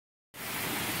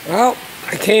Well,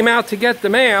 I came out to get the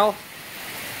mail,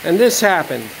 and this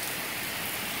happened.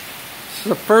 This is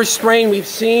the first rain we've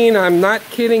seen, I'm not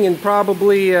kidding, in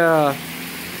probably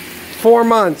 4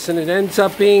 months, and it ends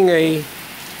up being a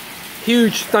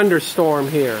huge thunderstorm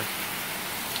here.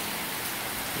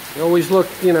 You always look,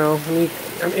 you know, I mean,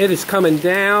 it is coming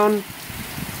down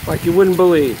like you wouldn't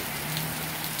believe.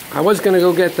 I was going to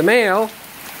go get the mail,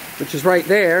 which is right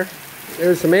there.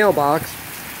 There's the mailbox,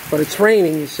 but it's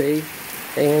raining, you see.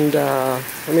 And, I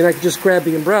mean, I could just grab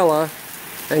the umbrella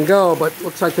and go, but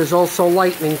looks like there's also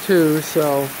lightning too,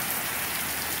 so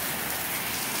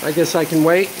I guess I can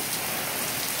wait.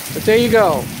 But there you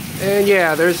go. And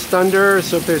yeah, there's thunder,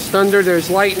 so if there's thunder, there's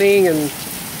lightning, and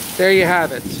there you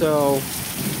have it. So,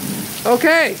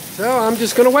 okay, so I'm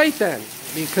just going to wait then,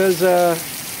 because there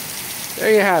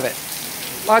you have it.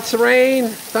 Lots of rain,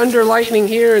 thunder, lightning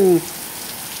here in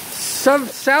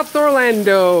South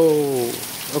Orlando.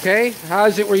 Okay, how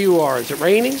is it where you are? Is it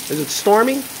raining? Is it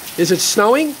storming? Is it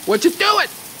snowing? What's it doing?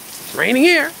 It's raining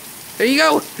here. There you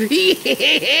go.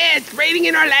 It's raining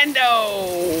in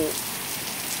Orlando.